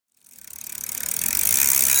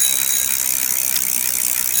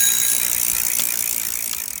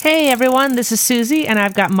Hey everyone, this is Susie, and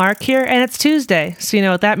I've got Mark here, and it's Tuesday. So you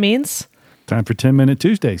know what that means? Time for 10-minute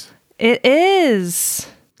Tuesdays. It is.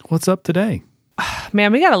 What's up today?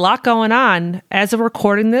 Man, we got a lot going on. As of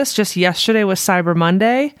recording this, just yesterday was Cyber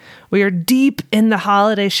Monday. We are deep in the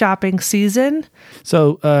holiday shopping season.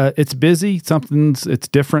 So it's busy. It's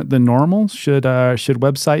different than normal. Should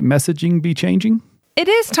website messaging be changing? It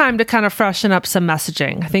is time to kind of freshen up some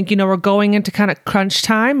messaging. I think, we're going into kind of crunch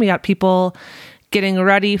time. We got people getting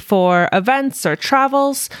ready for events or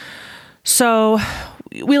travels. So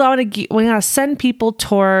we want to send people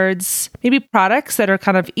towards maybe products that are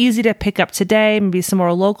kind of easy to pick up today, maybe some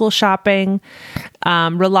more local shopping,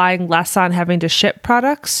 relying less on having to ship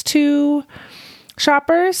products to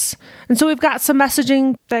shoppers. And so we've got some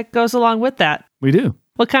messaging that goes along with that. We do.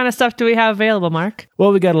 What kind of stuff do we have available, Mark?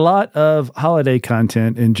 Well, we got a lot of holiday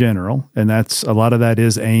content in general, and a lot of that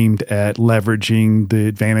is aimed at leveraging the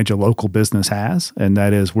advantage a local business has, and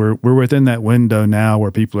that is we're within that window now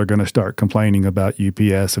where people are going to start complaining about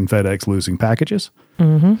UPS and FedEx losing packages.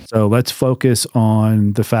 Mm-hmm. So let's focus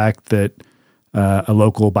on the fact that a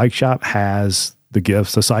local bike shop has the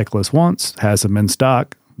gifts a cyclist wants, has them in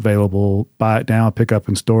stock, available, buy it now, pick up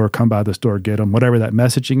in store, come by the store, get them, whatever that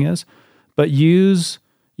messaging is. But use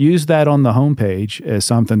that on the homepage as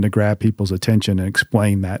something to grab people's attention and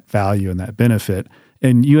explain that value and that benefit.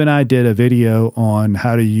 And you and I did a video on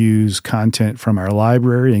how to use content from our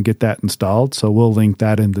library and get that installed. So we'll link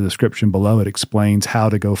that in the description below. It explains how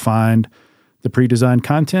to go find the pre-designed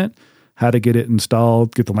content, how to get it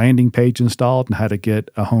installed, get the landing page installed, and how to get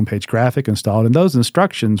a homepage graphic installed. And those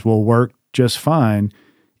instructions will work just fine.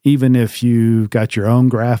 Even if you got your own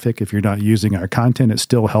graphic, if you're not using our content, it's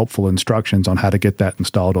still helpful instructions on how to get that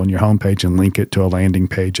installed on your homepage and link it to a landing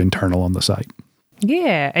page internal on the site.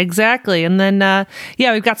 Yeah, exactly. And then,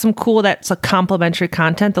 we've got some cool, that's a complimentary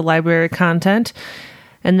content, the library content.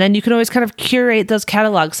 And then you can always kind of curate those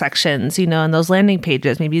catalog sections, and those landing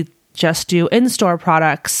pages, maybe just do in-store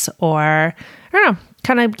products or, I don't know,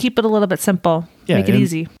 kind of keep it a little bit simple. Yeah, make it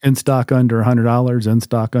easy. In stock under $100, in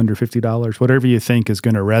stock under $50, whatever you think is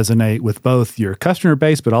going to resonate with both your customer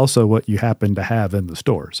base, but also what you happen to have in the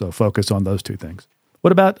store. So focus on those two things.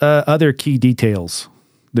 What about other key details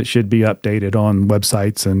that should be updated on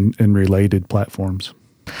websites and related platforms?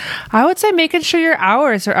 I would say making sure your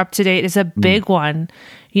hours are up to date is a big one.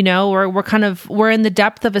 We're in the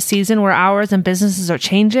depth of a season where hours and businesses are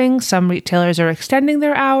changing. Some retailers are extending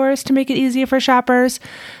their hours to make it easier for shoppers.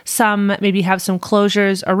 Some maybe have some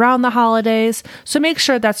closures around the holidays. So make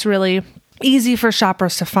sure that's really easy for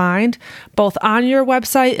shoppers to find, both on your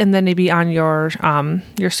website and then maybe on your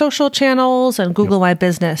social channels and Google My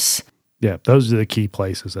Business. Yeah, those are the key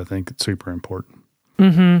places. I think it's super important.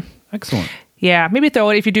 Mm-hmm. Excellent. Yeah, maybe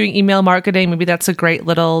throw it if you're doing email marketing. Maybe that's a great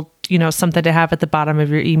little, something to have at the bottom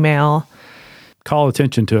of your email. Call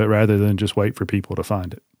attention to it rather than just wait for people to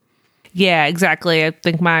find it. Yeah, exactly. I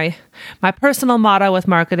think my personal motto with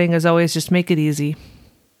marketing is always just make it easy.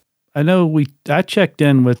 I know I checked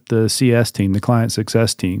in with the CS team, the client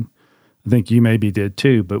success team. I think you maybe did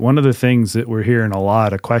too. But one of the things that we're hearing a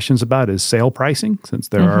lot of questions about is sale pricing, since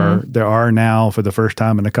there are now, for the first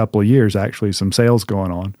time in a couple of years, actually some sales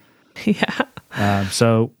going on. Yeah.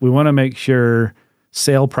 So we want to make sure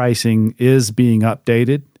sale pricing is being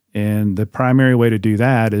updated. And the primary way to do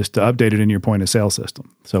that is to update it in your point of sale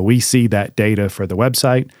system. So we see that data for the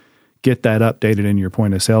website, get that updated in your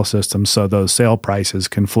point of sale system so those sale prices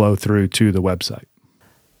can flow through to the website.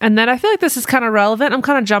 And then I feel like this is kind of relevant. I'm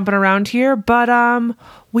kind of jumping around here, but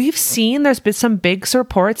we've seen there's been some big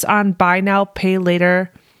reports on buy now, pay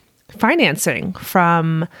later financing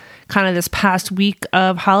from kind of this past week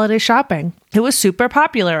of holiday shopping. It was super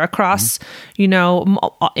popular across,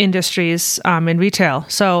 industries in retail.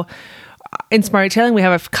 So in Smart Retailing, we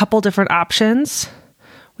have a couple different options.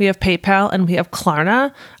 We have PayPal and we have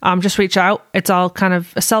Klarna. Just reach out. It's all kind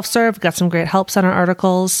of self-serve. Got some great help center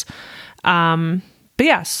articles. But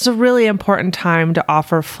yes, it's a really important time to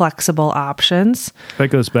offer flexible options. That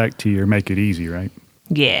goes back to your make it easy, right?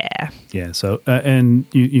 Yeah. Yeah. So, and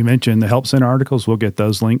you mentioned the help center articles. We'll get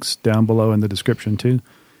those links down below in the description too.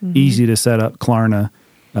 Mm-hmm. Easy to set up Klarna.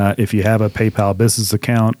 If you have a PayPal business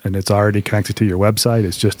account and it's already connected to your website,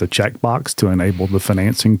 it's just a checkbox to enable the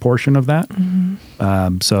financing portion of that.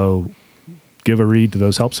 Mm-hmm. So give a read to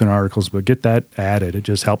those help center articles, but get that added. It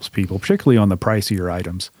just helps people, particularly on the pricier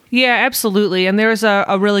items. Yeah, absolutely. And there's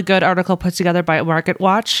a really good article put together by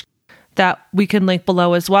MarketWatch that we can link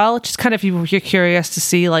below as well. Just kind of if you're curious to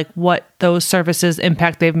see like what those services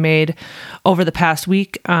impact they've made over the past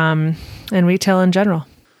week and retail in general.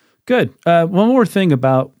 Good. One more thing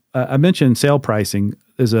about, I mentioned sale pricing.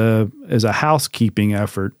 a housekeeping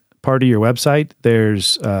effort, part of your website,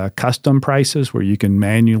 there's custom prices where you can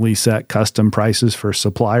manually set custom prices for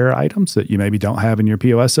supplier items that you maybe don't have in your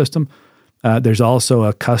POS system. There's also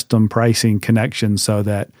a custom pricing connection so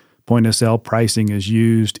that point of sale pricing is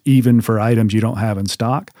used even for items you don't have in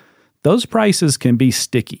stock. Those prices can be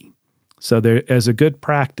sticky. So there, as a good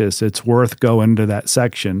practice, it's worth going to that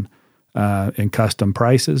section in custom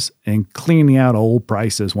prices and cleaning out old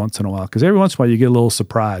prices once in a while. Because every once in a while you get a little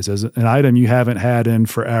surprise as an item you haven't had in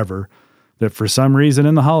forever that for some reason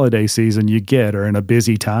in the holiday season you get or in a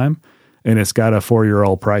busy time, and it's got a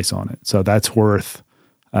 4-year-old price on it. So that's worth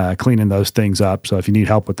cleaning those things up. So if you need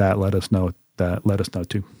help with that, let us know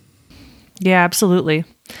too. Yeah, absolutely.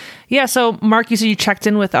 Yeah. So Mark, you said you checked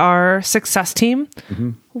in with our success team.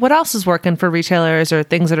 Mm-hmm. What else is working for retailers or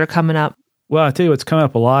things that are coming up? Well, I tell you what's coming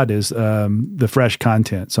up a lot is the fresh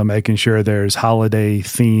content. So making sure there's holiday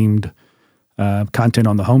themed content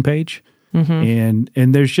on the homepage, and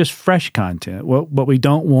there's just fresh content. What we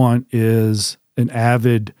don't want is an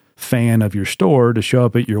avid fan of your store to show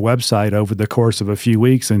up at your website over the course of a few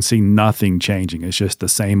weeks and see nothing changing. It's just the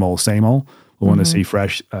same old, same old. We want to see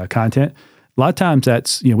fresh content. A lot of times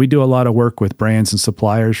that's, we do a lot of work with brands and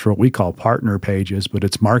suppliers for what we call partner pages, but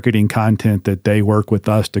it's marketing content that they work with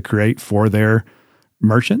us to create for their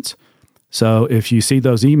merchants. So if you see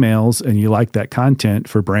those emails and you like that content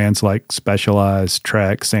for brands like Specialized,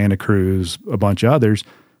 Trek, Santa Cruz, a bunch of others,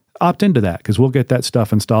 opt into that because we'll get that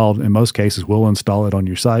stuff installed. In most cases, we'll install it on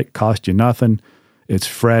your site, cost you nothing. It's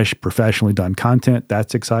fresh, professionally done content.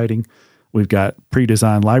 That's exciting. We've got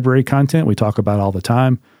pre-designed library content we talk about all the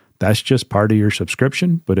time. That's just part of your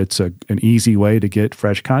subscription, but it's an easy way to get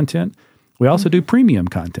fresh content. We also do premium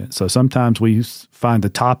content. So sometimes we find the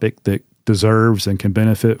topic that deserves and can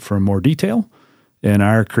benefit from more detail, and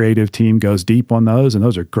our creative team goes deep on those, and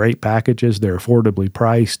those are great packages. They're affordably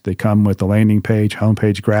priced. They come with the landing page,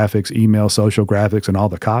 homepage graphics, email, social graphics, and all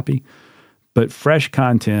the copy. But fresh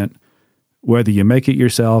content, whether you make it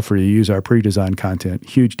yourself or you use our pre-designed content,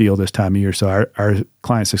 huge deal this time of year. So our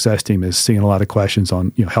client success team is seeing a lot of questions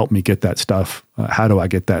on, help me get that stuff. How do I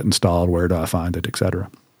get that installed? Where do I find it, et cetera?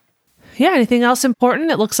 Yeah. Anything else important?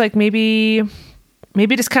 It looks like maybe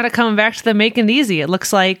just kind of coming back to the make it easy. It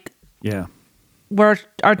looks like where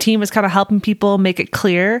our team is kind of helping people make it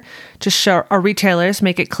clear, just show our retailers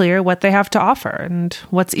make it clear what they have to offer and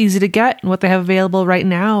what's easy to get and what they have available right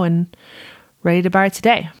now and ready to buy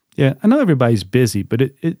today. Yeah, I know everybody's busy, but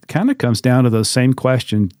it kind of comes down to those same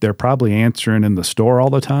questions they're probably answering in the store all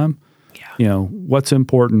the time. Yeah. What's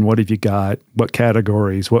important? What have you got? What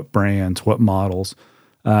categories? What brands? What models?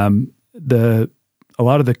 A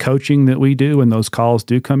lot of the coaching that we do when those calls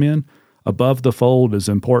do come in, above the fold is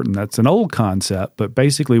important. That's an old concept, but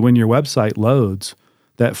basically when your website loads,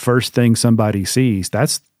 that first thing somebody sees,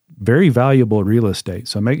 that's very valuable real estate.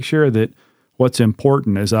 So make sure that what's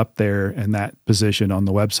important is up there in that position on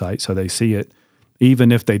the website so they see it,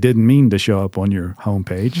 even if they didn't mean to show up on your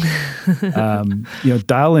homepage.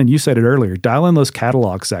 Dial in, you said it earlier, dial in those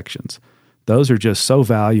catalog sections. Those are just so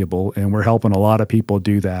valuable, and we're helping a lot of people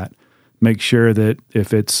do that. Make sure that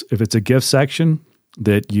if it's a gift section,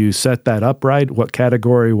 that you set that up right, what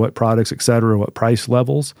category, what products, et cetera, what price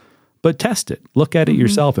levels, but test it. Look at it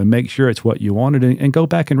yourself and make sure it's what you wanted, and go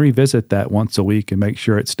back and revisit that once a week and make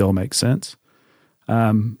sure it still makes sense.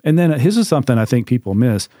 And then this is something I think people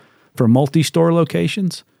miss. For multi-store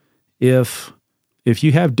locations, if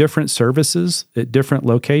you have different services at different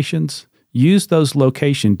locations, use those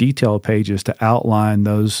location detail pages to outline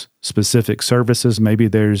those specific services. Maybe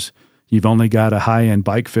you've only got a high-end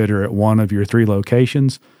bike fitter at one of your 3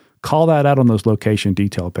 locations. Call that out on those location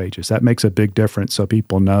detail pages. That makes a big difference so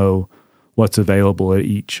people know what's available at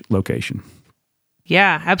each location.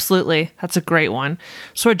 Yeah, absolutely. That's a great one.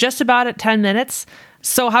 So we're just about at 10 minutes.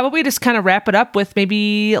 So how about we just kind of wrap it up with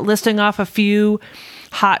maybe listing off a few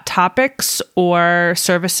hot topics or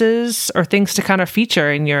services or things to kind of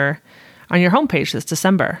feature on your homepage this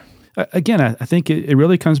December? Again, I think it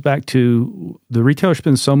really comes back to the retailer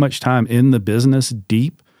spends so much time in the business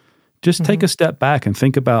deep. Just take a step back and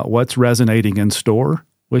think about what's resonating in store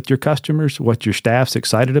with your customers, what your staff's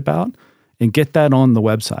excited about, and get that on the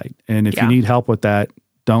website. And if you need help with that,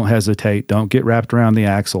 don't hesitate. Don't get wrapped around the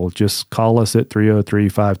axle. Just call us at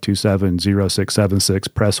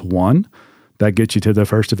 303-527-0676. Press 1. That gets you to the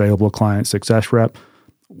first available client success rep.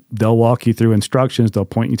 They'll walk you through instructions. They'll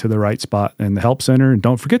point you to the right spot in the help center. And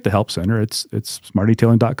don't forget the help center. It's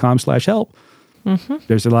smartdetailing.com/help.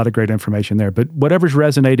 There's a lot of great information there. But whatever's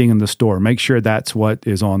resonating in the store, make sure that's what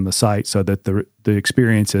is on the site so that the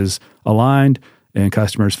experience is aligned and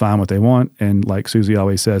customers find what they want. And like Susie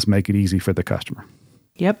always says, make it easy for the customer.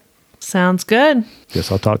 Yep. Sounds good.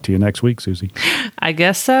 Guess I'll talk to you next week, Susie. I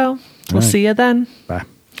guess so. We'll right. see you then. Bye.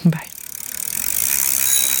 Bye.